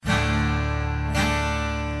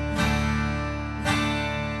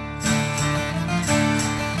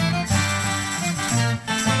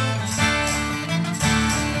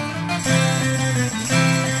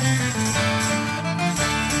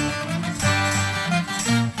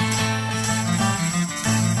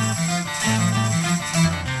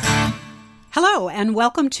and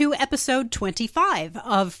welcome to episode 25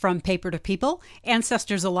 of From Paper to People,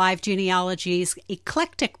 Ancestors Alive Genealogy's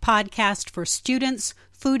eclectic podcast for students,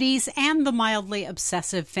 foodies, and the mildly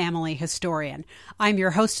obsessive family historian. I'm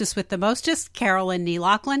your hostess with the mostest, Carolyn Nee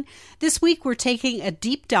Lachlan. This week we're taking a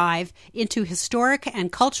deep dive into historic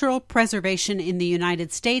and cultural preservation in the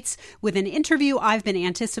United States with an interview I've been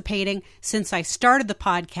anticipating since I started the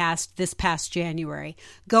podcast this past January.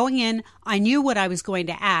 Going in, I knew what I was going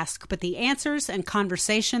to ask, but the answers and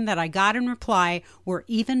conversation that I got in reply were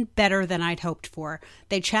even better than I'd hoped for.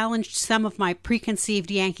 They challenged some of my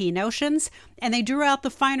preconceived Yankee notions, and they drew out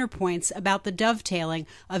the finer points about the dovetailing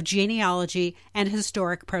of genealogy and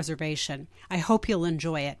historic preservation. I hope you'll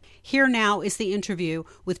enjoy it. Here now is the interview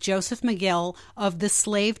with Joseph McGill of the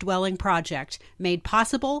Slave Dwelling Project, made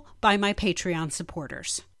possible by my Patreon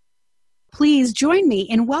supporters. Please join me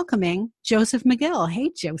in welcoming Joseph McGill.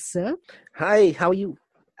 Hey, Joseph. Hi, how are you?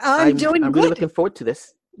 I'm doing good. I'm really looking forward to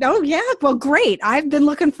this. Oh, yeah. Well, great. I've been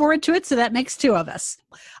looking forward to it, so that makes two of us.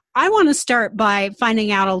 I want to start by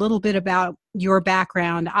finding out a little bit about your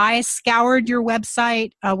background. I scoured your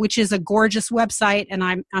website, which is a gorgeous website, and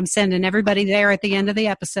I'm sending everybody there at the end of the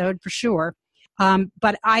episode for sure.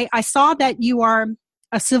 But I saw that you are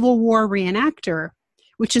a Civil War reenactor,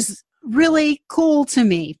 which is really cool to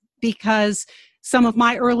me because some of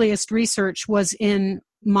my earliest research was in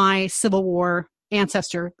my Civil War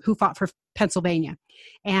ancestor who fought for Pennsylvania.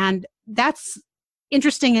 And that's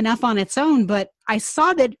interesting enough on its own, but I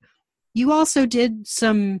saw that you also did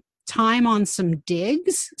some time on some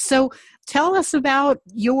digs. So tell us about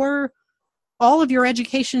all of your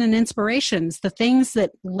education and inspirations, the things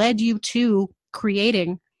that led you to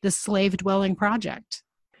creating the Slave Dwelling Project.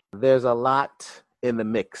 There's a lot in the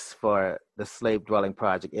mix for the Slave Dwelling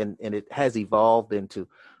Project, and it has evolved into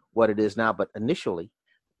what it is now. But initially,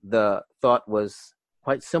 the thought was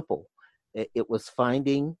quite simple. It was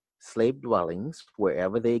finding slave dwellings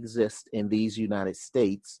wherever they exist in these United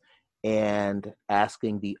States and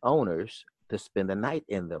asking the owners to spend the night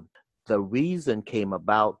in them. The reason came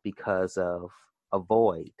about because of a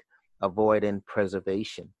void in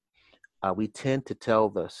preservation. We tend to tell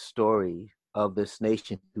the story of this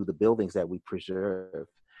nation through the buildings that we preserve.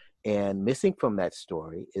 And missing from that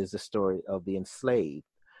story is the story of the enslaved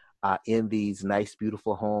in these nice,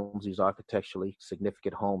 beautiful homes, these architecturally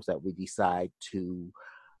significant homes that we decide to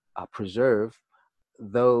preserve.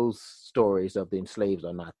 Those stories of the enslaved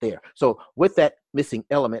are not there. So with that missing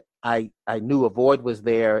element, I knew a void was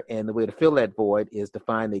there, and the way to fill that void is to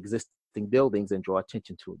find the existing buildings and draw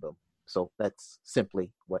attention to them. So that's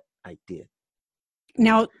simply what I did.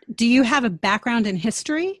 Now, do you have a background in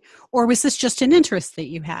history, or was this just an interest that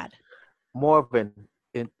you had? More of an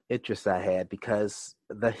interest I had, because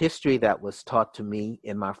the history that was taught to me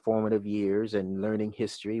in my formative years and learning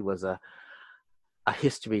history was a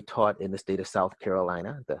history taught in the state of South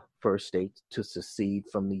Carolina, the first state to secede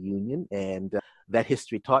from the Union. And that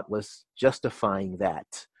history taught was justifying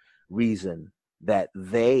that reason that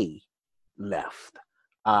they left.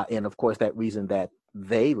 And of course, that reason that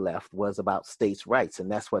they left was about states' rights. And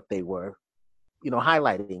that's what they were,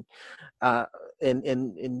 highlighting.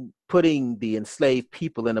 In putting the enslaved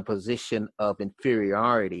people in a position of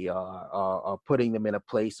inferiority or putting them in a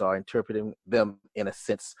place or interpreting them in a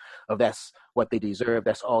sense of that's what they deserve,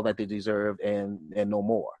 that's all that they deserve, and no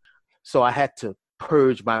more. So I had to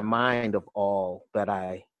purge my mind of all that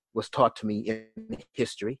I was taught to me in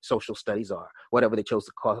history, social studies, or whatever they chose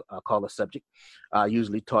to call a subject,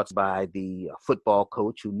 usually taught by the football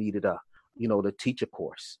coach who needed to teach a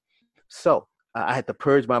course. So I had to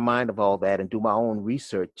purge my mind of all that and do my own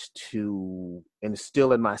research to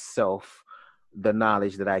instill in myself the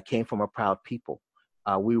knowledge that I came from a proud people.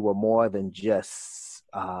 We were more than just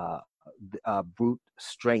brute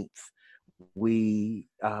strength. We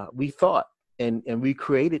thought and we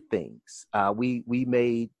created things. We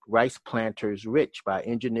made rice planters rich by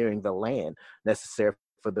engineering the land necessary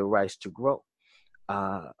for the rice to grow.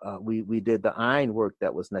 We did the iron work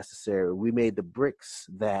that was necessary. We made the bricks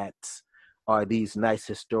that are these nice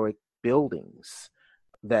historic buildings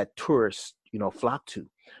that tourists, flock to.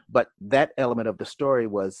 But that element of the story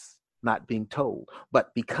was not being told. But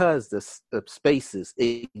because the spaces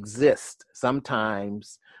exist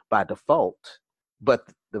sometimes by default,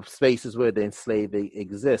 but the spaces where the enslaved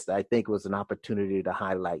exist, I think was an opportunity to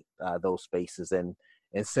highlight those spaces, and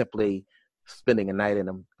simply spending a night in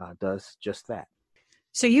them does just that.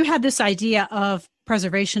 So you had this idea of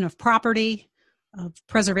preservation of property, of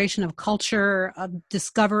preservation of culture, of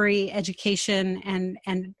discovery, education,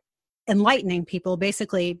 and enlightening people,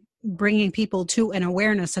 basically bringing people to an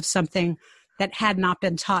awareness of something that had not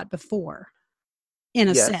been taught before, in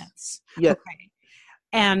a sense. Yeah. Okay.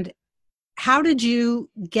 And how did you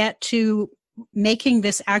get to making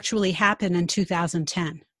this actually happen in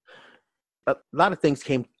 2010? A lot of things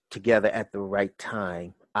came together at the right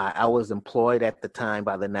time. I was employed at the time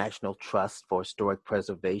by the National Trust for Historic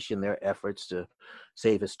Preservation. Their efforts to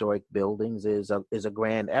save historic buildings is a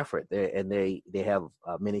grand effort, and they have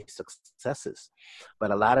many successes.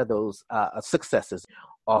 But a lot of those successes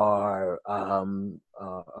are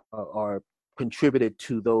contributed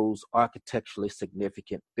to those architecturally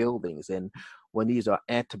significant buildings. And when these are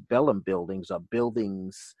antebellum buildings, or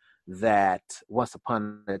buildings that once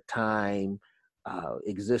upon a time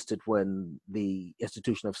existed when the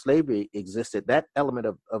institution of slavery existed, that element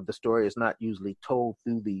of the story is not usually told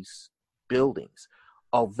through these buildings.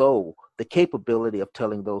 Although the capability of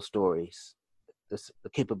telling those stories, the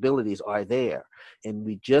capabilities are there, and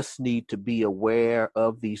we just need to be aware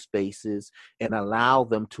of these spaces and allow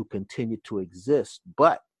them to continue to exist.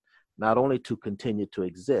 But not only to continue to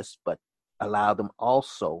exist, but allow them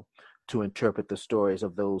also to interpret the stories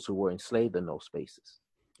of those who were enslaved in those spaces.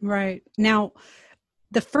 Right. Now,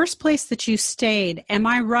 the first place that you stayed, am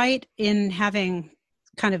I right in having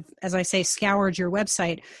kind of, as I say, scoured your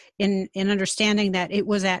website, in understanding that it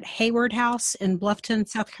was at Hayward House in Bluffton,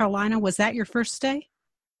 South Carolina? Was that your first stay?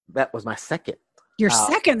 That was my second. Your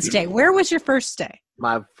second stay. Where was your first stay?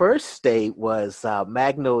 My first stay was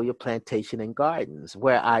Magnolia Plantation and Gardens,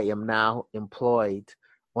 where I am now employed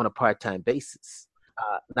on a part-time basis.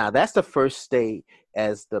 Now, that's the first stay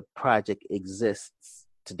as the project exists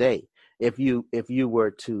today. If you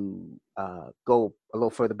were to go a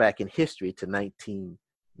little further back in history to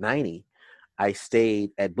 1990, I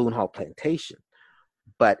stayed at Boone Hall Plantation,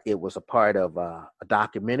 but it was a part of a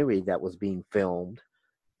documentary that was being filmed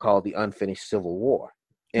called The Unfinished Civil War.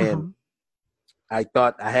 And I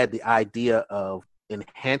thought I had the idea of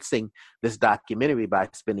enhancing this documentary by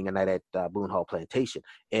spending a night at Boone Hall Plantation.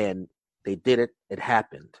 And they did it. It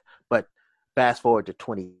happened. But fast forward to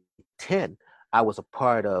 2010, I was a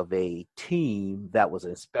part of a team that was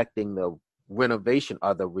inspecting the renovation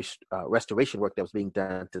or the restoration work that was being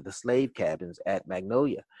done to the slave cabins at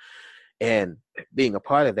Magnolia. And being a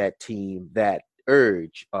part of that team, that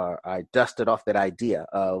urge, or I dusted off that idea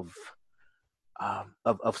of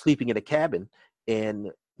sleeping in a cabin,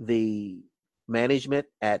 and the management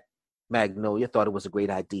at Magnolia thought it was a great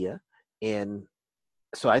idea. And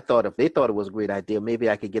so I thought if they thought it was a great idea, maybe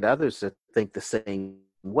I could get others to think the same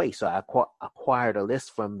way. So I acquired a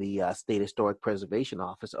list from the State Historic Preservation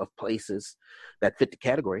Office of places that fit the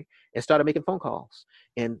category and started making phone calls.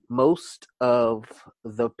 And most of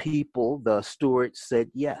the people, the stewards,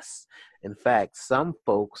 said yes. In fact, some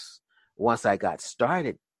folks, once I got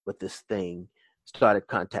started with this thing, started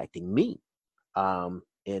contacting me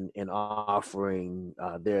in offering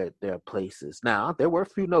their places. Now, there were a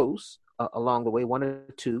few no's along the way, one or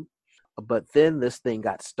two. But then this thing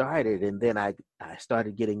got started, and then I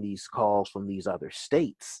started getting these calls from these other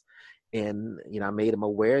states, and I made them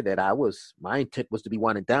aware that my intent was to be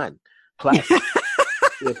one and done. Plus,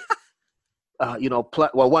 if,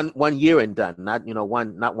 one year and done,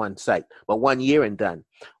 not one site, but 1 year and done.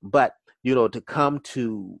 But to come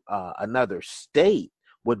to another state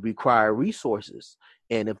would require resources,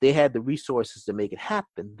 and if they had the resources to make it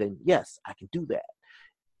happen, then yes, I can do that.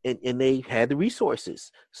 And they had the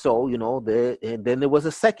resources. So, and then there was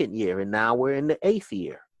a second year, and now we're in the 8th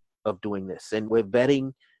year of doing this, and we're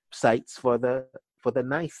vetting sites for the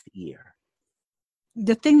 9th year.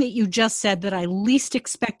 The thing that you just said that I least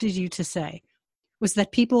expected you to say was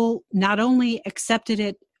that people not only accepted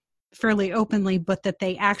it fairly openly, but that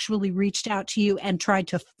they actually reached out to you and tried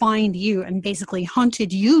to find you and basically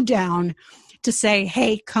hunted you down to say,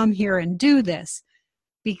 hey, come here and do this.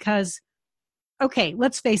 Because, okay,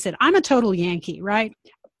 let's face it, I'm a total Yankee, right?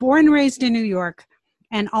 Born and raised in New York.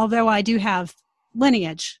 And although I do have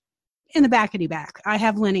lineage in the backity back, I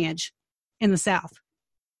have lineage in the South.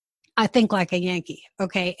 I think like a Yankee,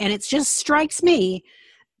 okay? And it just strikes me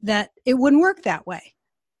that it wouldn't work that way.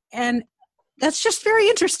 And that's just very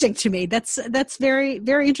interesting to me. That's very,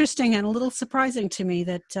 very interesting and a little surprising to me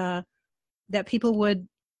that that people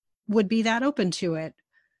would be that open to it.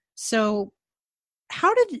 So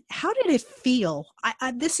how did it feel?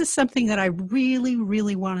 This is something that I really,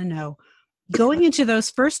 really want to know. Going into those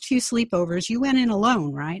first few sleepovers, you went in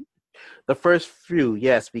alone, right? The first few,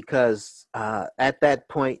 yes, because at that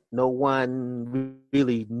point, no one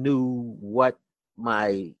really knew what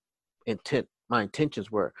my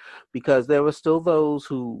intentions were, because there were still those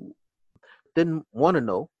who didn't want to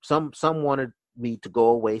know. Some wanted me to go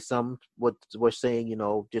away. Some were saying,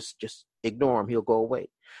 just ignore him, he'll go away.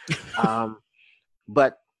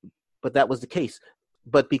 But that was the case.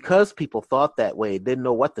 but because people thought that way, didn't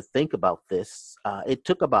know what to think about this, it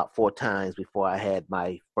took about 4 times before I had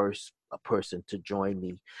my first person to join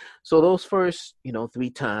me. So those first, 3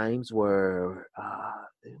 times were,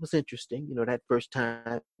 it was interesting. That first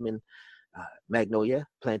time in Magnolia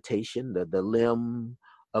Plantation, the limb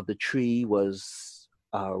of the tree was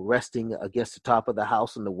resting against the top of the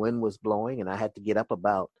house and the wind was blowing, and I had to get up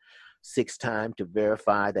about 6 times to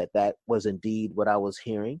verify that that was indeed what I was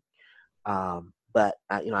hearing. But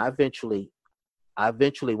I eventually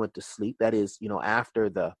went to sleep. That is, after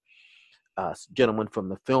the gentleman from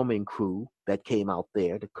the filming crew that came out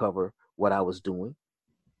there to cover what I was doing,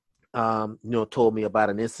 told me about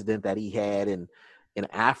an incident that he had in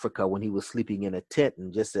Africa when he was sleeping in a tent,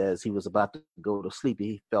 and just as he was about to go to sleep,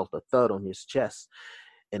 he felt a thud on his chest,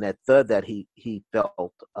 and that thud that he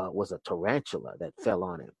felt was a tarantula that fell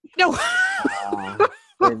on him. No.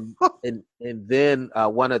 And then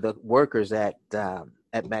one of the workers at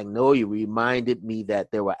Magnolia reminded me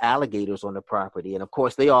that there were alligators on the property, and of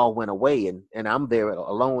course they all went away, and I'm there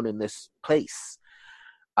alone in this place.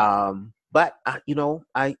 But I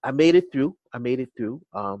made it through.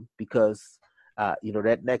 Because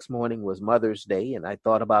that next morning was Mother's Day, and I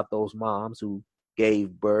thought about those moms who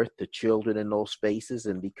gave birth to children in those spaces,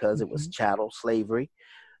 and because it was chattel slavery,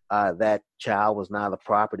 that child was now the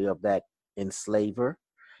property of that enslaver.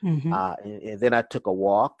 And then I took a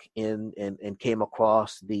walk and came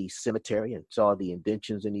across the cemetery and saw the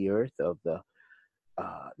indentions in the earth of the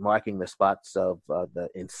marking the spots of the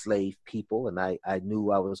enslaved people, and I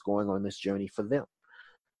knew I was going on this journey for them.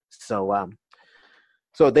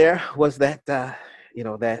 So there was that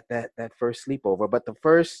that first sleepover, but the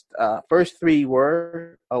first 3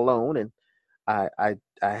 were alone, and I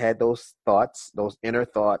had those thoughts, those inner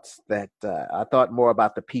thoughts that I thought more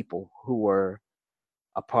about the people who were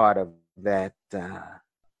a part of that,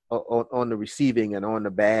 on the receiving and on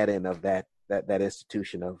the bad end of that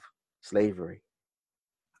institution of slavery.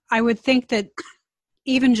 I would think that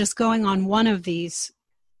even just going on one of these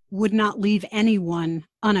would not leave anyone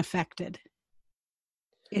unaffected.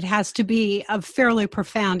 It has to be a fairly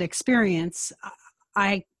profound experience.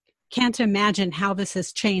 I can't imagine how this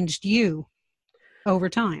has changed you over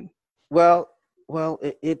time. Well,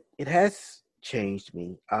 it has changed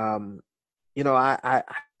me. I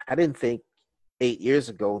didn't think 8 years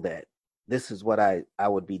ago that this is what I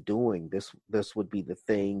would be doing. This would be the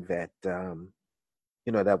thing that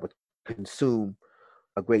that would consume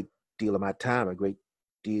a great deal of my time, a great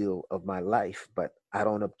deal of my life. But I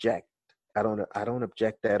don't object. I don't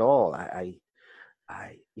object at all. I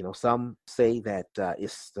some say that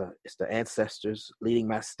it's the ancestors leading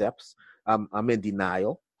my steps. I'm in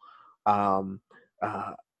denial.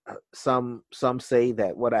 Some say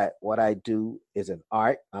that what I do is an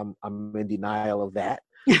art. I'm in denial of that.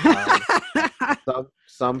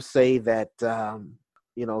 Some say that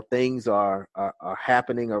things are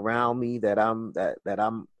happening around me that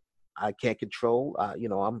I can't control.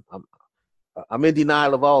 I'm in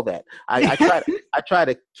denial of all that. I try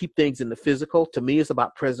to keep things in the physical. To me, it's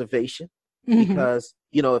about preservation, because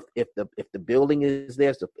if the building is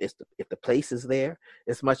there, if the place is there,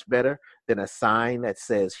 it's much better than a sign that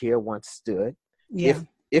says "Here once stood." Yeah.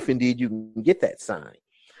 If indeed you can get that sign.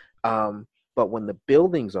 But when the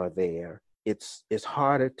buildings are there, it's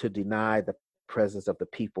harder to deny the presence of the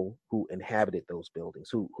people who inhabited those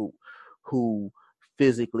buildings, who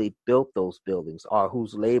physically built those buildings, or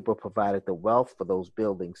whose labor provided the wealth for those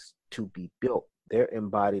buildings to be built. Their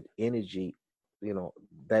embodied energy,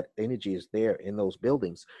 that energy is there in those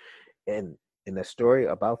buildings, and the story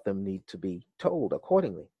about them need to be told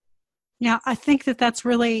accordingly. Yeah, I think that that's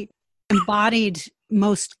really embodied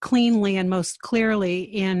most cleanly and most clearly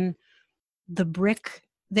in the brick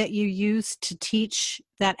that you use to teach,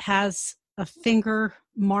 that has a finger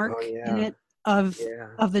mark in it of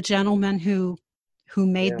the gentleman who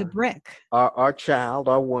made the brick. Our child,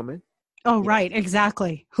 our woman. Oh, right,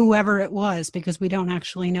 exactly. Whoever it was, because we don't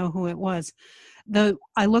actually know who it was.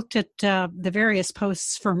 I looked at the various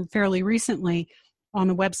posts from fairly recently on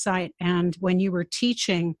the website, and when you were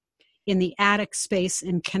teaching in the attic space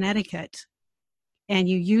in Connecticut, and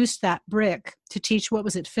you used that brick to teach, what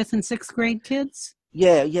was it, 5th and 6th grade kids?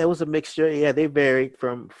 Yeah, it was a mixture. Yeah, they varied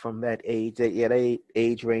from that age. That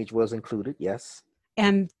age range was included, yes.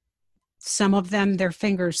 And some of them, their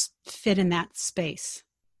fingers fit in that space.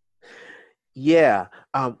 Yeah.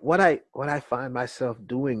 What I find myself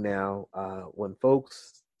doing now, when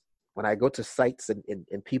I go to sites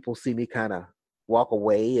and people see me kind of walk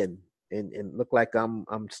away and look like I'm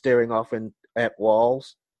staring off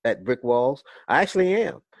at brick walls, I actually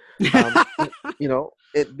am.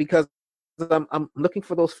 Because I'm looking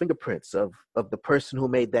for those fingerprints of the person who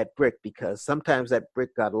made that brick, because sometimes that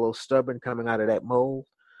brick got a little stubborn coming out of that mold,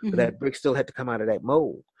 but that brick still had to come out of that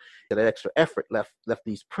mold. That extra effort left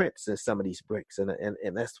these prints in some of these bricks, and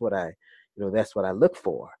that's what that's what I look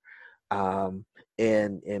for. And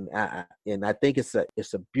I think it's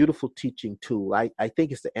a beautiful teaching tool. I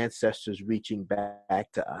think it's the ancestors reaching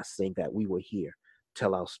back to us, saying that we were here,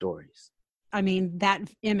 tell our stories. I mean, that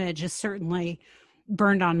image is certainly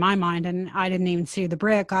burned on my mind, and I didn't even see the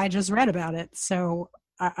brick. I just read about it. So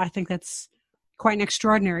I think that's quite an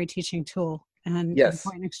extraordinary teaching tool, and Yes.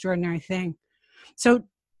 quite an extraordinary thing. So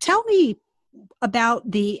tell me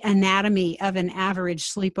about the anatomy of an average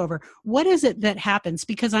sleepover. What is it that happens?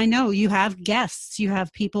 Because I know you have guests, you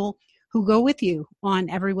have people who go with you on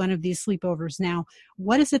every one of these sleepovers now.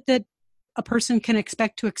 What is it that a person can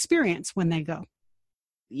expect to experience when they go?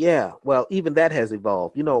 Yeah, well, even that has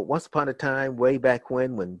evolved. Once upon a time, way back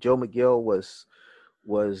when Joe McGill was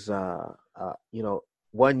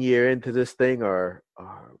 1 year into this thing, or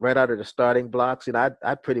right out of the starting blocks,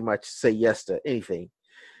 I pretty much say yes to anything.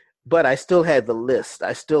 But I still had the list.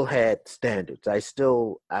 I still had standards. I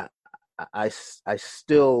still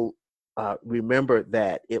remember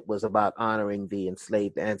that it was about honoring the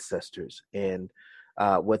enslaved ancestors. And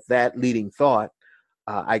with that leading thought,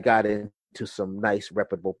 I got into some nice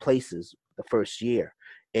reputable places the first year.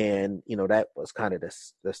 And, that was kind of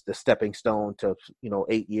the stepping stone to,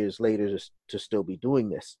 8 years later to still be doing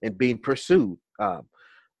this and being pursued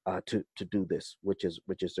to do this, which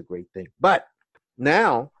is a great thing. But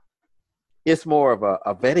now, it's more of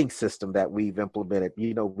a vetting system that we've implemented.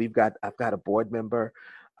 I've got a board member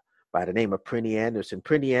by the name of Prinny Anderson.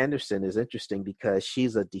 Prinny Anderson is interesting because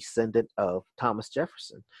she's a descendant of Thomas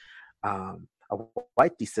Jefferson, a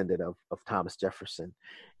white descendant of Thomas Jefferson,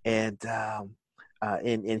 and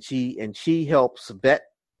she helps vet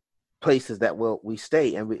places that we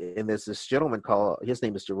stay. And there's this gentleman his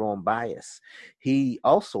name is Jerome Bias. He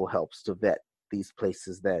also helps to vet these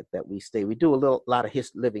places that we stay. We do a lot of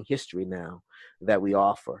living history now that we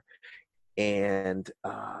offer, and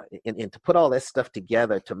to put all that stuff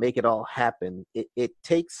together to make it all happen, it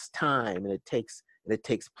takes time, and it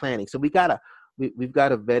takes planning. So we've got a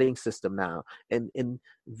vetting system now, and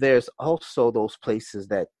there's also those places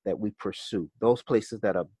that we pursue, those places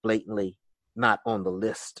that are blatantly not on the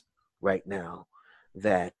list right now,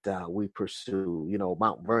 that we pursue.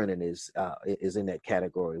 Mount Vernon is in that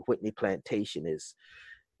category. Whitney Plantation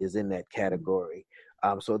is in that category.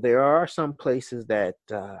 So there are some places that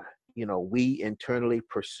we internally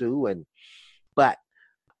pursue, but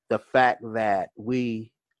the fact that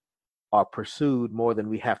we are pursued more than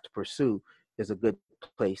we have to pursue is a good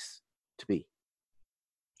place to be.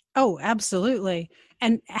 Oh, absolutely.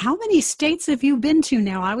 And how many states have you been to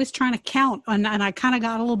now? I was trying to count, and I kind of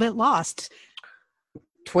got a little bit lost.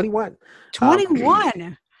 21.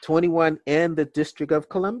 21. 21 and the District of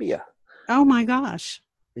Columbia. Oh my gosh.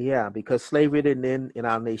 Yeah, because slavery didn't end in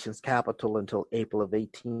our nation's capital until April of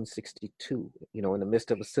 1862, in the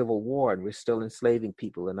midst of a civil war, and we're still enslaving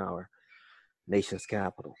people in our nation's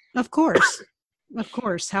capital. Of course. Of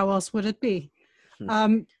course. How else would it be?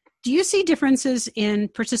 Do you see differences in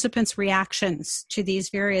participants' reactions to these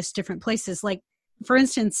various different places? Like, for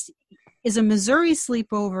instance, is a Missouri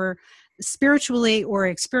sleepover spiritually or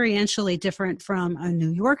experientially different from a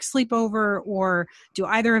New York sleepover, or do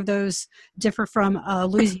either of those differ from a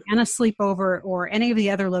Louisiana sleepover or any of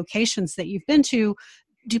the other locations that you've been to?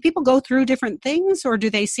 Do people go through different things, or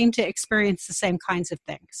do they seem to experience the same kinds of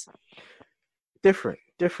things? Different.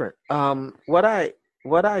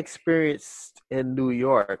 What I experienced in New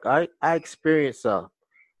York, I experienced a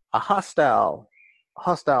hostile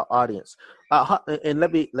audience, and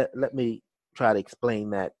let me try to explain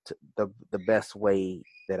that the best way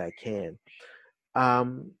that I can.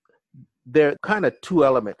 There are kind of two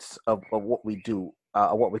elements of what we do,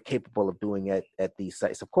 what we're capable of doing at these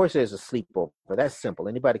sites. Of course, there's a sleepover. That's simple.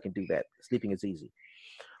 Anybody can do that. Sleeping is easy.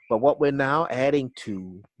 But what we're now adding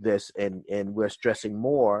to this, and we're stressing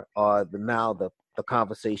more, are the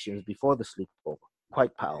conversations before the sleepover.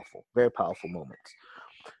 Quite powerful, very powerful moments.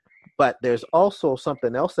 But there's also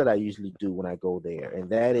something else that I usually do when I go there, and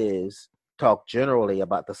that is talk generally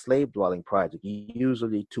about the slave dwelling project,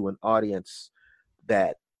 usually to an audience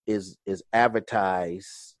that is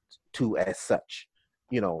advertised to as such.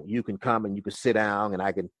 You can come and you can sit down, and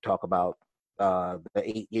I can talk about the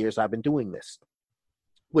 8 years I've been doing this,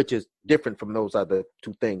 which is different from those other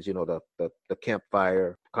two things, the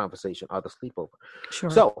campfire conversation or the sleepover. Sure.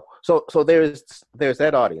 So there's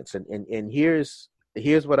that audience, and here's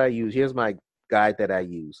what I use. Here's my guide that I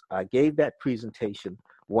use. I gave that presentation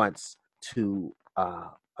once to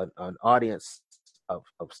an audience of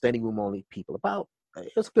standing room only people.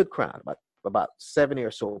 It was a good crowd, about 70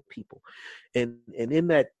 or so people, and in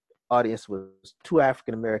that audience was two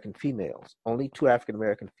African American females, only two African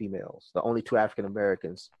American females, the only two African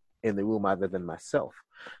Americans in the room other than myself.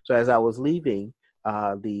 So as I was leaving,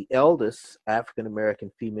 the eldest African American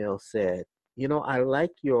female said, I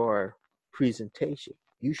like your presentation.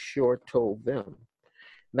 You sure told them.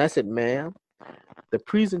 And I said, ma'am, the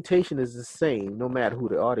presentation is the same no matter who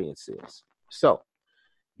the audience is. So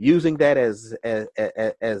using that as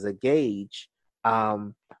a gauge,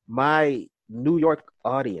 my New York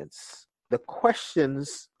audience, the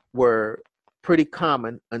questions were pretty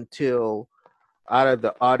common until out of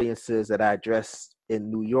the audiences that I addressed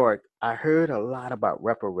in New York, I heard a lot about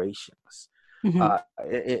reparations.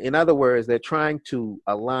 Mm-hmm. In other words, they're trying to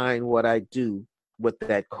align what I do with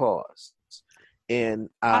that cause. And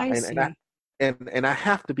I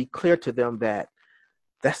have to be clear to them that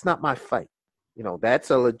that's not my fight. That's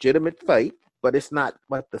a legitimate fight, but it's not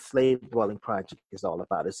what the Slave Dwelling Project is all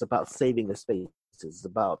about. It's about saving the space. It's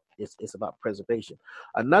about preservation.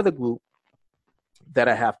 Another group that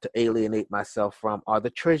I have to alienate myself from are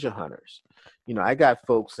the treasure hunters. I got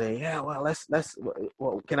folks saying, yeah,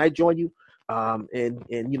 well, can I join you? And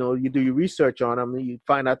you do your research on them and you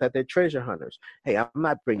find out that they're treasure hunters. Hey, I'm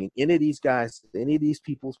not bringing any of these guys to any of these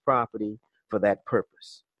people's property for that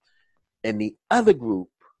purpose. And the other group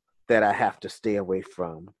that I have to stay away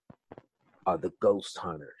from are the ghost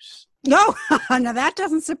hunters. No, now that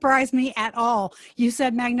doesn't surprise me at all. You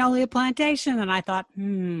said Magnolia Plantation, and I thought,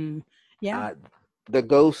 yeah. The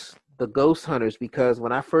ghost hunters, because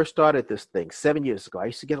when I first started this thing 7 years ago, I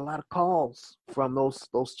used to get a lot of calls from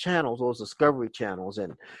those channels, those Discovery channels,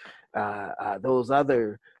 and those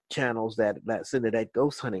other channels that's into that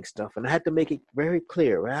ghost hunting stuff. And I had to make it very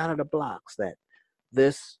clear right out of the blocks that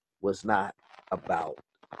this was not about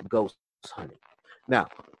ghost hunting. Now,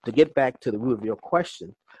 to get back to the root of your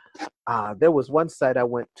question, there was one site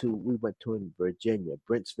we went to in Virginia,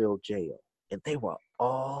 Brentsville Jail, and they were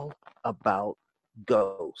all about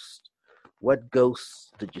ghosts. What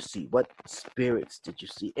ghosts did you see? What spirits did you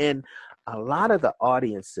see? And a lot of the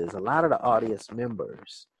audience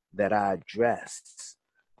members that I addressed,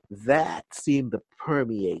 that seemed to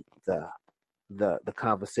permeate the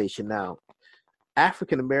conversation. Now,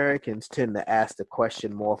 African Americans tend to ask the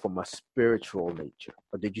question more from a spiritual nature.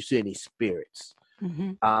 Or did you see any spirits?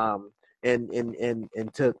 Mm-hmm.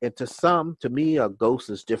 And to some, to me, a ghost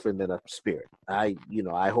is different than a spirit. I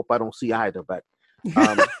hope I don't see either, but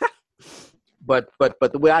but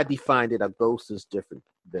the way I defined it, a ghost is different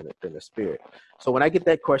than a spirit. So when I get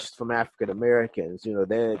that question from African Americans,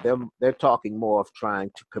 they're talking more of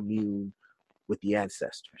trying to commune with the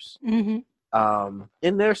ancestors. Mm-hmm.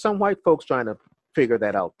 And there's some white folks trying to figure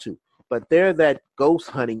that out too. But they're that ghost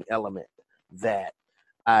hunting element that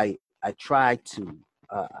I try to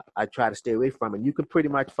stay away from, and you can pretty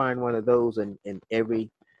much find one of those in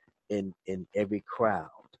every crowd.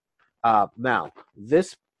 Now,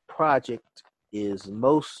 this project is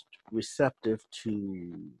most receptive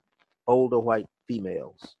to older white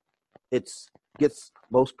females. It gets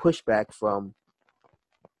most pushback from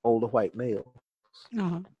older white males.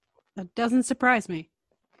 Uh-huh. That doesn't surprise me.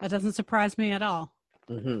 That doesn't surprise me at all.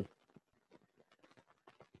 Mm-hmm.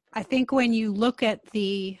 I think when you look at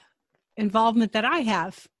the involvement that I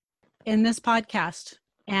have in this podcast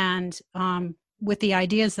and with the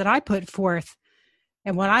ideas that I put forth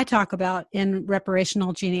and what I talk about in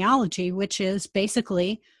reparational genealogy, which is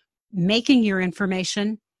basically making your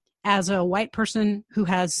information as a white person who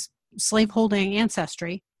has slaveholding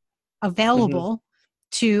ancestry available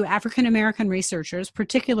mm-hmm. to African American researchers,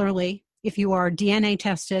 particularly if you are DNA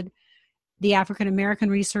tested. The African American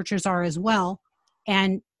researchers are as well,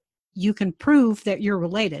 and you can prove that you're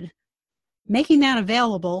related. Making that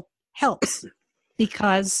available helps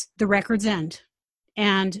because the records end.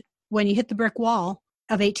 And when you hit the brick wall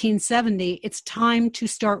of 1870, it's time to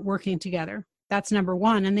start working together. That's number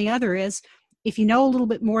one. And the other is, if you know a little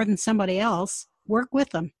bit more than somebody else, work with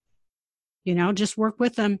them. Just work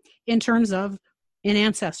with them in terms of in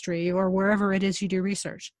Ancestry or wherever it is you do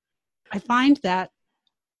research. I find that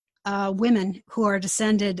women who are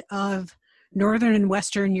descended of Northern and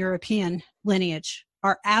Western European lineage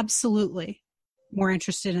are absolutely more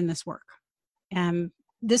interested in this work. And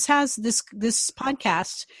this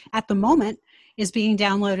podcast at the moment is being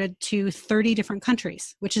downloaded to 30 different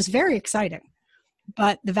countries, which is very exciting.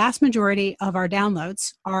 But the vast majority of our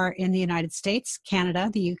downloads are in the United States, Canada,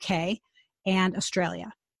 the UK, and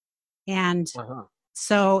Australia. And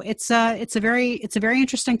So it's a very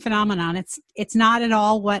interesting phenomenon. It's not at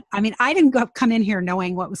all what I mean. I didn't come in here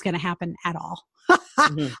knowing what was going to happen at all.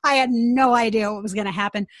 Mm-hmm. I had no idea what was going to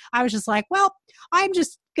happen. I was just like, well, I'm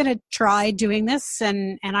just going to try doing this,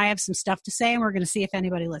 and I have some stuff to say, and we're going to see if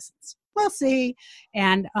anybody listens. We'll see.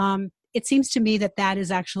 And it seems to me that that is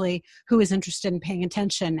actually who is interested in paying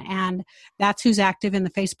attention, and that's who's active in the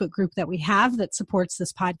Facebook group that we have that supports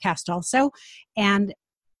this podcast also. And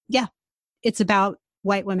yeah, it's about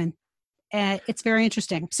white women. It's very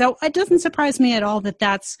interesting. So it doesn't surprise me at all that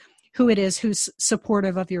that's who it is who's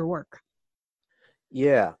supportive of your work.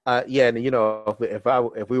 Yeah, yeah, and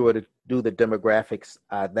if we were to do the demographics,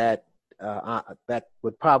 that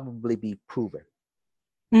would probably be proven.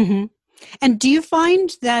 Mm-hmm. And do you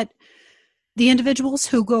find that the individuals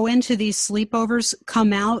who go into these sleepovers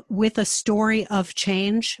come out with a story of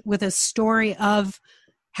change, with a story of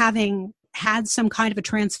having had some kind of a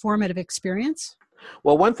transformative experience?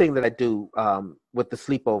 Well, one thing that I do with the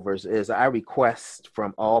sleepovers is I request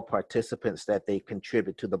from all participants that they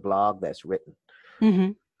contribute to the blog that's written.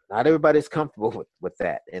 Mm-hmm. Not everybody's comfortable with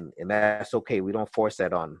that, and that's okay. We don't force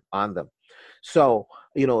that on them. So,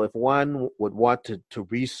 if one would want to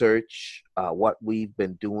research what we've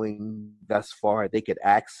been doing thus far, they could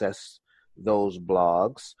access those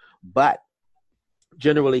blogs. But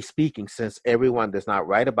generally speaking, since everyone does not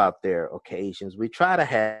write about their occasions, we try to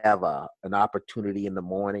have an opportunity in the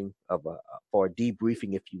morning for a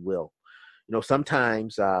debriefing, if you will.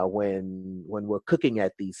 Sometimes when we're cooking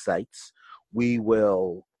at these sites, we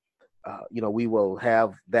will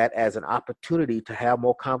have that as an opportunity to have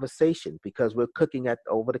more conversation because we're cooking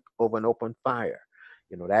over an open fire.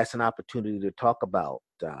 That's an opportunity to talk about,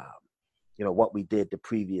 what we did the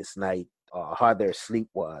previous night, how their sleep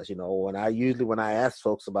was. When I ask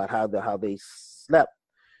folks about how they slept,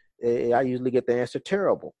 I usually get the answer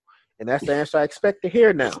terrible, and that's the answer I expect to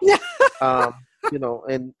hear now. And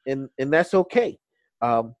that's okay.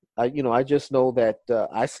 I just know that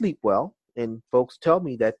I sleep well. And folks tell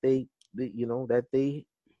me that they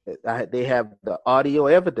have the audio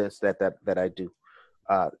evidence that I do.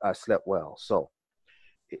 I slept well, so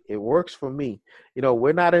it works for me.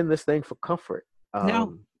 We're not in this thing for comfort.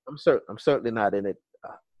 No, I'm certainly not in it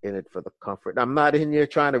for the comfort. I'm not in here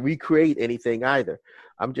trying to recreate anything either.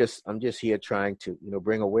 I'm just here trying to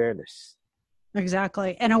bring awareness.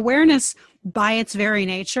 exactly. And awareness, by its very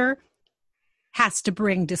nature, has to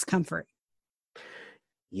bring discomfort.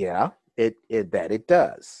 Yeah. It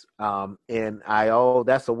does, and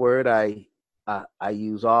that's a word I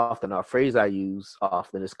use often. Our phrase I use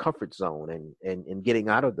often is comfort zone, and getting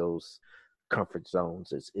out of those comfort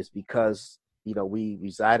zones is because we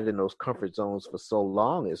resided in those comfort zones for so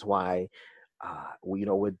long is why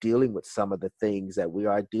we're dealing with some of the things that we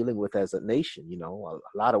are dealing with as a nation. A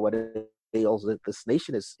lot of what ails this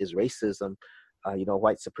nation is racism.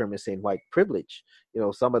 White supremacy and white privilege,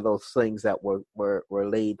 some of those things that were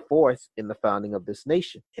laid forth in the founding of this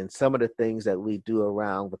nation. And some of the things that we do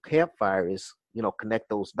around the campfire is, connect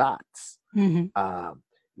those dots. Mm-hmm.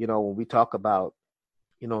 When we talk about,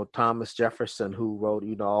 Thomas Jefferson, who wrote,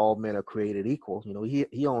 all men are created equal,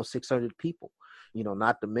 he owned 600 people,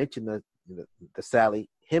 not to mention the Sally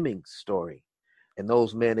Hemings story. And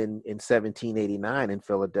those men in 1789 in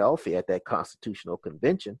Philadelphia at that Constitutional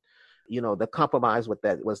Convention, the compromise with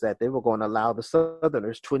that was that they were going to allow the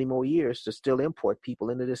Southerners 20 more years to still import people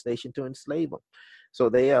into this nation to enslave them. So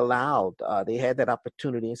they had that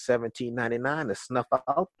opportunity in 1799 to snuff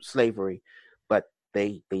out slavery, but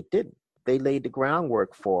they didn't. They laid the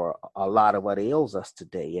groundwork for a lot of what ails us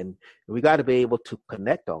today. And we got to be able to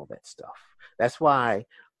connect all that stuff. That's why,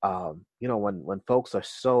 when folks are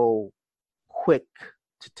so quick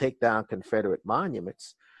to take down Confederate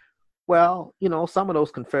monuments, well, some of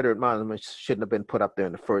those Confederate monuments shouldn't have been put up there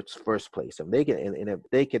in the first place. And if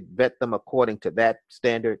they could vet them according to that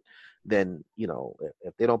standard, then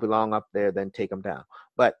if they don't belong up there, then take them down.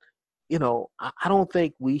 But I don't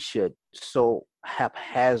think we should so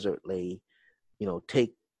haphazardly,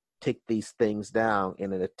 take these things down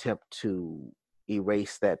in an attempt to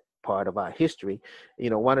erase that part of our history.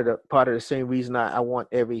 Part of the same reason I want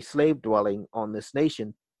every slave dwelling on this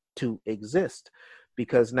nation to exist.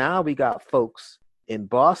 Because now we got folks in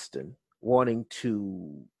Boston wanting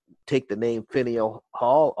to take the name Faneuil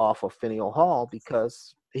Hall off of Faneuil Hall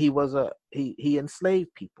because he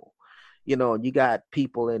enslaved people. And you got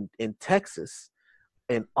people in Texas,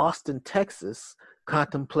 in Austin, Texas,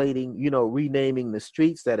 contemplating, renaming the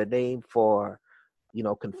streets that are named for,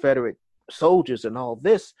 Confederate soldiers and all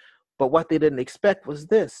this. But what they didn't expect was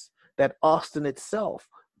this, that Austin itself,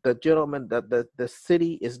 the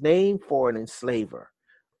city is named for an enslaver.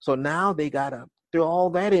 So now they got to throw all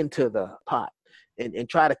that into the pot and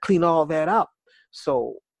try to clean all that up.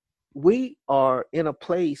 So we are in a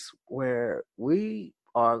place where we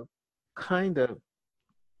are kind of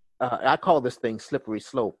I call this thing slippery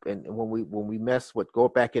slope. And when we mess with go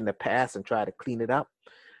back in the past and try to clean it up,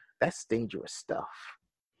 that's dangerous stuff.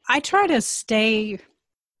 I try to stay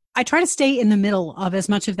in the middle of as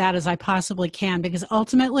much of that as I possibly can, because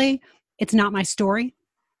ultimately it's not my story,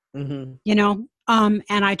 Mm-hmm.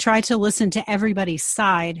 And I try to listen to everybody's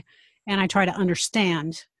side, and I try to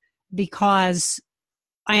understand, because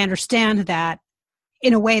I understand that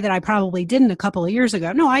in a way that I probably didn't a couple of years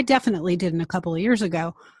ago. No, I definitely didn't a couple of years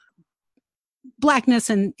ago. Blackness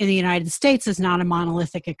in the United States is not a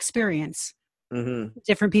monolithic experience. Mm-hmm.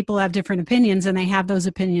 Different people have different opinions, and they have those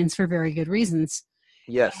opinions for very good reasons.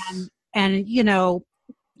 Yes. And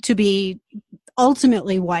to be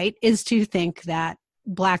ultimately white is to think that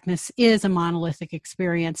Blackness is a monolithic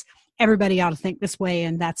experience. Everybody ought to think this way,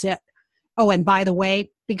 and that's it. Oh, and by the way,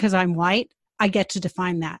 because I'm white, I get to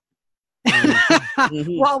define that.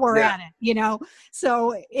 Mm-hmm. While we're at it,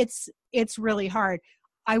 so it's really hard.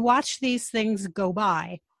 I watch these things go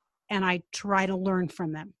by and I try to learn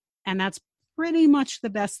from them. And that's pretty much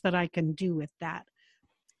the best that I can do with that.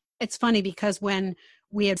 It's funny because when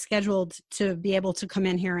we had scheduled to be able to come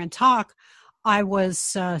in here and talk, I was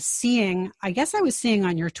seeing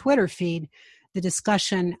on your Twitter feed, the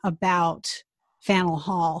discussion about Faneuil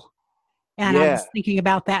Hall. And I was thinking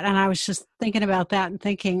about that, and I was just thinking about that and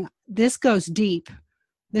thinking, this goes deep.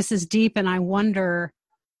 This is deep, and I wonder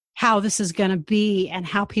how this is going to be and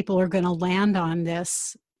how people are going to land on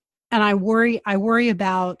this. And I worry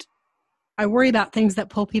about things that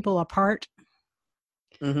pull people apart,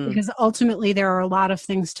 mm-hmm. because ultimately there are a lot of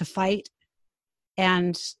things to fight.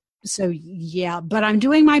 And so, but I'm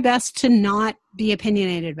doing my best to not be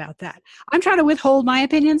opinionated about that. I'm trying to withhold my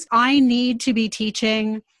opinions. I need to be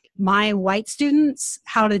teaching my white students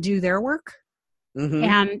how to do their work. Mm-hmm.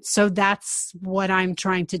 And so that's what I'm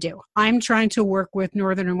trying to do. I'm trying to work with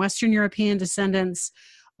Northern and Western European descendants,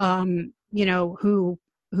 who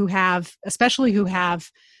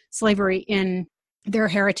have slavery in their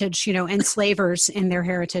heritage, enslavers in their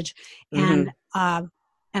heritage. Mm-hmm.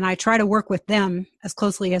 And I try to work with them as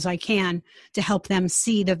closely as I can to help them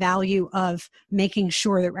see the value of making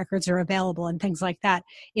sure that records are available and things like that.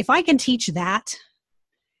 If I can teach that,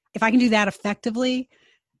 if I can do that effectively,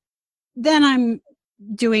 then I'm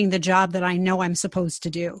doing the job that I know I'm supposed to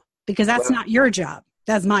do, because that's not your job.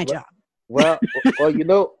 That's my job. Well, of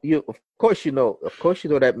course you know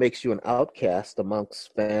that makes you an outcast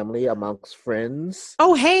amongst family, amongst friends.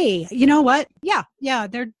 Oh, hey, you know what? Yeah.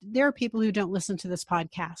 There are people who don't listen to this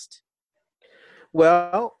podcast.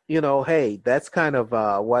 Well, hey, that's kind of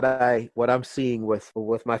what I'm seeing with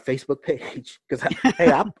my Facebook page, because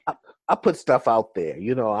I put stuff out there.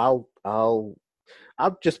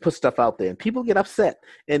 I'll just put stuff out there, and people get upset,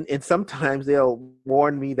 and sometimes they'll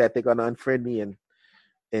warn me that they're going to unfriend me, and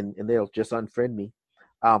they'll just unfriend me.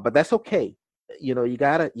 But that's okay. You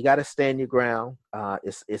gotta stand your ground.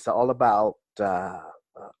 It's all about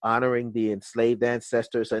honoring the enslaved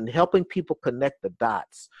ancestors and helping people connect the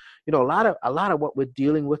dots. A lot of what we're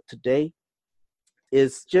dealing with today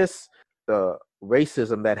is just the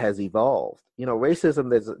racism that has evolved.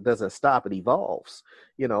 Racism doesn't stop; it evolves.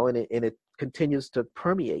 And it continues to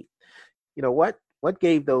permeate. What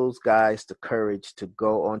gave those guys the courage to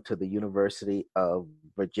go onto the University of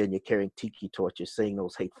Virginia carrying tiki torches, saying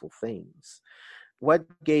those hateful things? What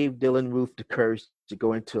gave Dylann Roof the courage to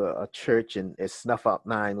go into a church and snuff out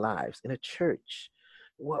 9 lives in a church?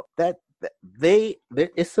 Well, there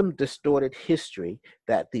is some distorted history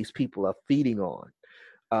that these people are feeding on,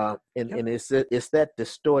 and it's that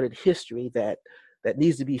distorted history that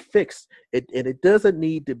needs to be fixed. It doesn't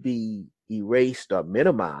need to be erased or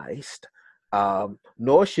minimized.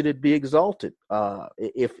 Nor should it be exalted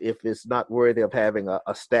if it's not worthy of having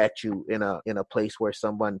a statue in a place where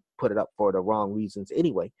someone put it up for the wrong reasons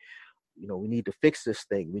anyway. We need to fix this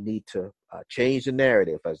thing. We need to change the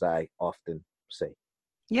narrative, as I often say.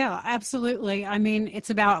 Yeah, absolutely. I mean, it's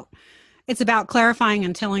about clarifying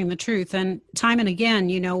and telling the truth. And time and again,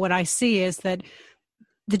 what I see is that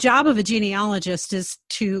the job of a genealogist is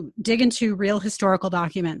to dig into real historical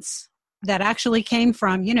documents that actually came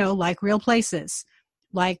from, like real places,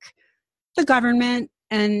 like the government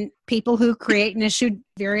and people who create and issue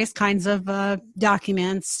various kinds of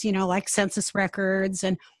documents, like census records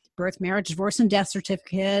and birth, marriage, divorce, and death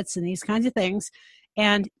certificates and these kinds of things,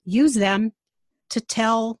 and use them to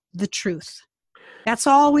tell the truth. That's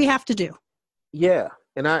all we have to do. Yeah.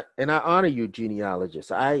 and I honor you,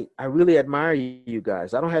 genealogists. I really admire you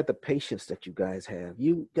guys. I don't have the patience that you guys have.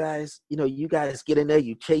 You guys, you guys get in there,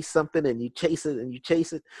 you chase something, and you chase it, and you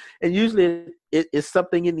chase it, and usually it's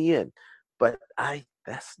something in the end. But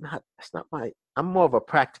that's not my. I'm more of a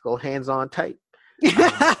practical, hands-on type. Give me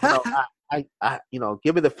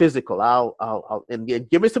the physical. And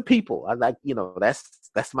give me some people. I like,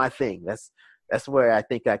 that's my thing. That's where I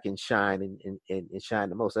think I can shine and shine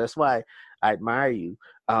the most. So that's why I admire you.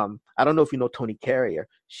 I don't know if you know Tony Carrier.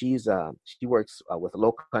 She works with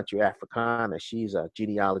Low Country Africana. She's a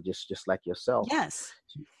genealogist just like yourself. Yes.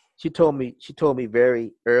 She told me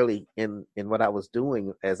very early in what I was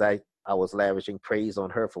doing, as I was lavishing praise on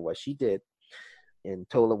her for what she did, and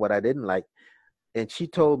told her what I didn't like. And she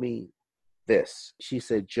told me this. She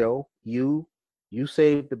said, "Joe, you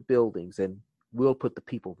save the buildings and we'll put the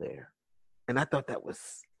people there." And I thought that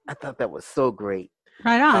was so great.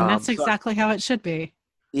 Right on. That's exactly how it should be.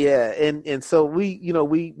 Yeah, and so we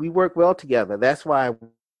work well together. That's why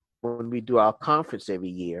when we do our conference every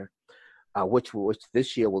year, which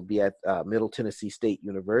this year will be at Middle Tennessee State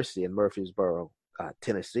University in Murfreesboro,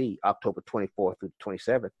 Tennessee, October 24th through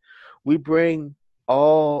 27th, we bring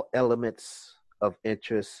all elements of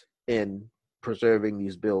interest in preserving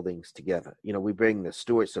these buildings together. We bring the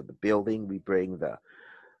stewards of the building, we bring the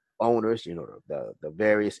owners, the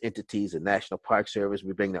various entities, the National Park Service,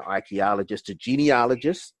 we bring the archaeologists, the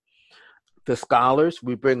genealogists, the scholars,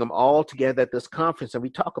 we bring them all together at this conference and we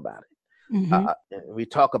talk about it. Mm-hmm. We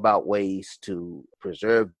talk about ways to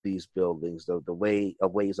preserve these buildings, the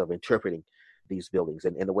ways of interpreting these buildings,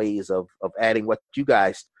 and the ways of adding what you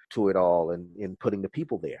guys to it all, and in putting the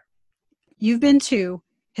people there. You've been to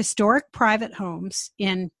historic private homes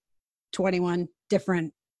in 21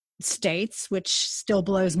 different states, which still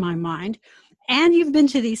blows my mind. And you've been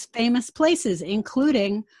to these famous places,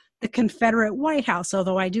 including the Confederate White House,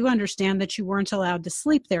 although I do understand that you weren't allowed to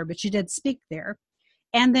sleep there, but you did speak there.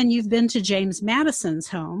 And then you've been to James Madison's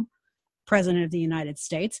home, President of the United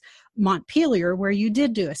States, Montpelier, where you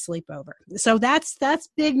did do a sleepover. So that's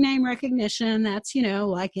big name recognition. That's,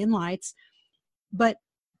 like in lights. But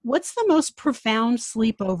what's the most profound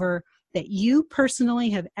sleepover that you personally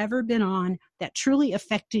have ever been on that truly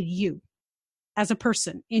affected you as a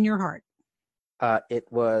person in your heart? It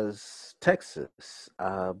was Texas,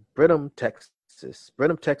 Brenham, Texas.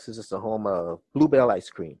 Brenham, Texas is the home of Bluebell ice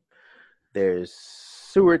cream. There's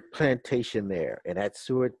Seward Plantation there, and at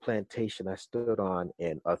Seward Plantation, I stood on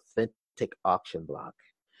an authentic auction block,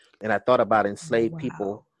 and I thought about enslaved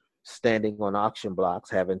people standing on auction blocks,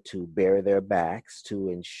 having to bare their backs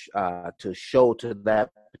to show to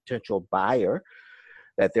that potential buyer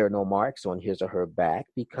that there are no marks on his or her back,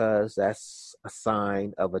 because that's a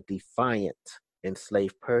sign of a defiant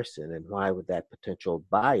enslaved person. And why would that potential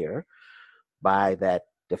buyer buy that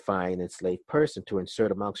defiant enslaved person to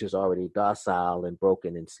insert amongst his already docile and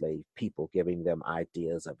broken enslaved people, giving them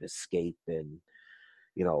ideas of escape and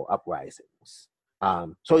uprisings?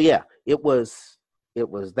 So yeah, it was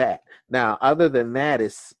that. Now, other than that,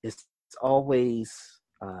 it's always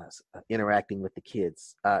interacting with the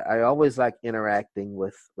kids. I always like interacting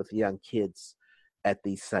with young kids at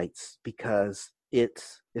these sites, because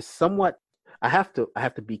it's somewhat. I have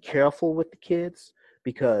to be careful with the kids,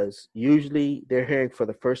 because usually they're hearing for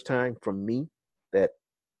the first time from me that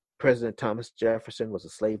President Thomas Jefferson was a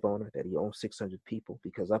slave owner, that he owned 600 people,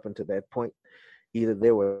 because up until that point, either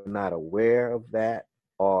they were not aware of that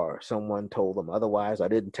or someone told them otherwise. I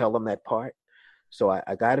didn't tell them that part. So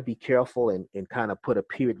I got to be careful and kind of put a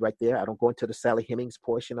period right there. I don't go into the Sally Hemings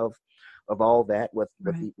portion of all that with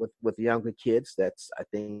younger kids. I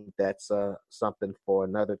think that's something for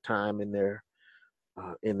another time in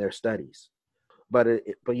their studies. But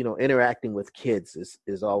interacting with kids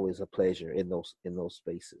is always a pleasure in those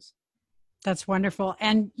spaces. That's wonderful.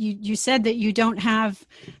 And you said that you don't have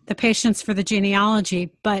the patience for the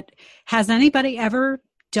genealogy, but has anybody ever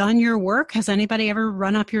done your work? Has anybody ever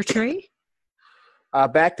run up your tree?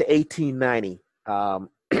 Back to 1890,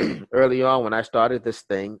 early on when I started this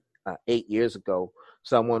thing 8 years ago,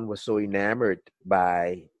 someone was so enamored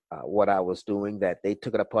by what I was doing that they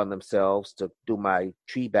took it upon themselves to do my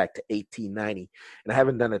tree back to 1890, and I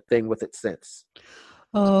haven't done a thing with it since.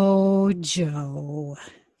 Oh, Joe,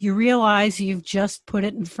 you realize you've just put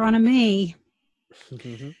it in front of me,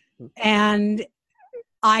 and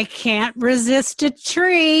I can't resist a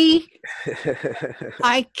tree.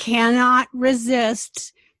 I cannot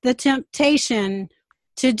resist the temptation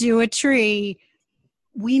to do a tree.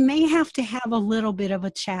 We may have to have a little bit of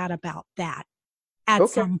a chat about that at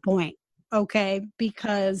some point, okay?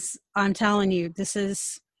 Because I'm telling you, this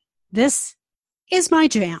is my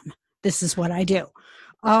jam. This is what I do.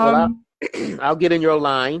 Well, I'll get in your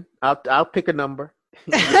line. I'll pick a number.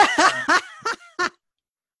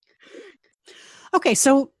 Okay,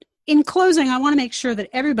 so in closing, I want to make sure that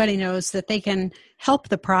everybody knows that they can help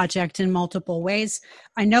the project in multiple ways.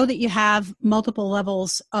 I know that you have multiple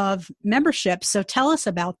levels of membership, so tell us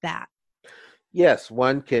about that. Yes,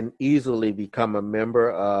 one can easily become a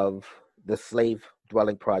member of the Slave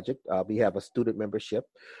Dwelling Project. We have a student membership,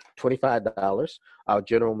 $25. Our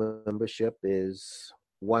general membership is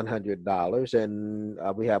 $100, and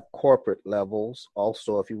we have corporate levels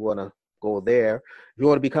also. If you want to go there, if you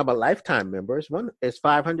want to become a lifetime member, it's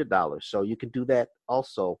 $500. So you can do that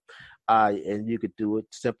also, and you could do it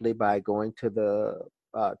simply by going to the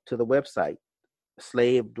website,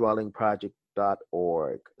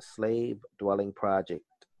 slavedwellingproject.org.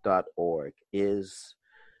 Slavedwellingproject.org is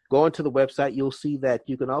going to the website. You'll see that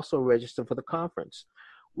you can also register for the conference.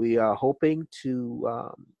 We are hoping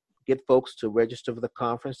to get folks to register for the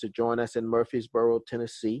conference to join us in Murfreesboro,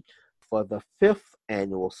 Tennessee for the 5th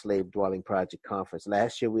annual Slave Dwelling Project Conference.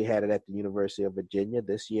 Last year we had it at the University of Virginia.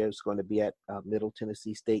 This year it's going to be at Middle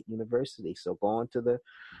Tennessee State University. So go on to the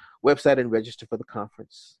website and register for the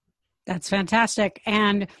conference. That's fantastic.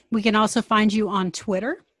 And we can also find you on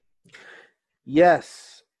Twitter.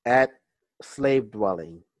 Yes, at Slave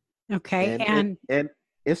Dwelling. Okay. And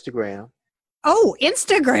Instagram. Oh,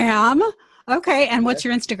 Instagram. Okay. And what's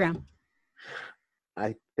your Instagram?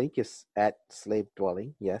 I think it's at Slave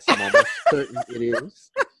Dwelling. Yes, I'm almost certain it is.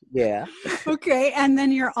 Yeah. Okay. And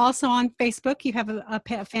then you're also on Facebook. You have a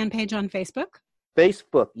fan page on Facebook?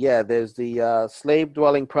 Facebook. Yeah, there's the Slave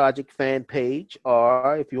Dwelling Project fan page.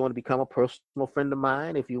 Or if you want to become a personal friend of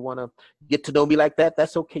mine, if you want to get to know me like that,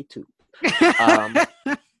 that's okay too.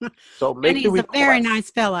 So make and he's a very nice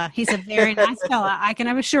fella. He's a very nice fella. I can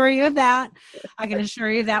assure you of that. I can assure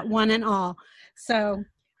you that one and all. So,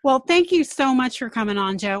 well, thank you so much for coming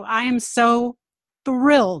on, Joe. I am so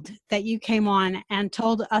thrilled that you came on and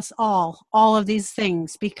told us all of these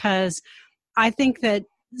things, because I think that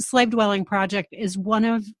Slave Dwelling Project is one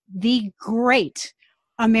of the great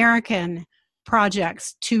American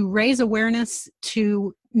projects to raise awareness,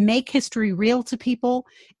 to make history real to people,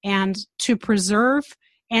 and to preserve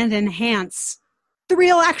and enhance the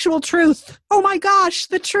real actual truth. Oh my gosh,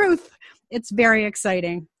 the truth. It's very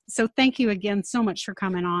exciting. So thank you again so much for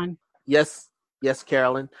coming on. Yes,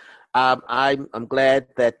 Carolyn. I'm glad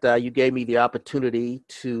that you gave me the opportunity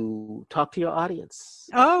to talk to your audience.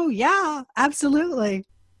 Oh, yeah, absolutely.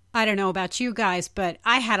 I don't know about you guys, but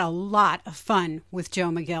I had a lot of fun with Joe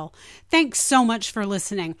McGill. Thanks so much for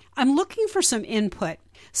listening. I'm looking for some input.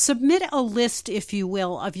 Submit a list, if you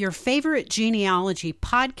will, of your favorite genealogy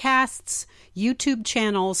podcasts, YouTube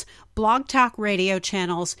channels, Blog Talk Radio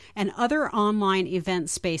channels, and other online event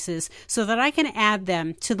spaces so that I can add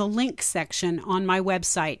them to the link section on my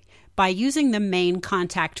website by using the main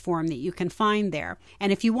contact form that you can find there.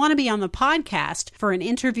 And if you want to be on the podcast for an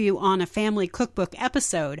interview on a family cookbook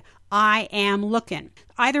episode, I am looking.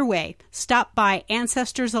 Either way, stop by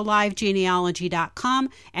AncestorsAliveGenealogy.com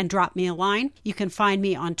and drop me a line. You can find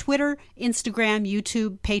me on Twitter, Instagram,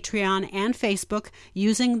 YouTube, Patreon, and Facebook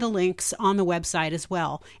using the links on the website as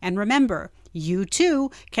well. And remember, you too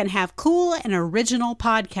can have cool and original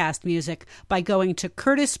podcast music by going to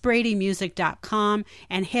CurtisBradyMusic.com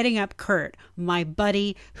and hitting up Kurt, my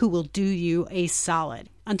buddy who will do you a solid.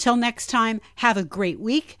 Until next time, have a great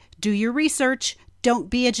week, do your research, don't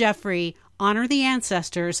be a Jeffrey, honor the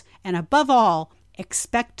ancestors, and above all,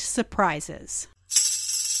 expect surprises.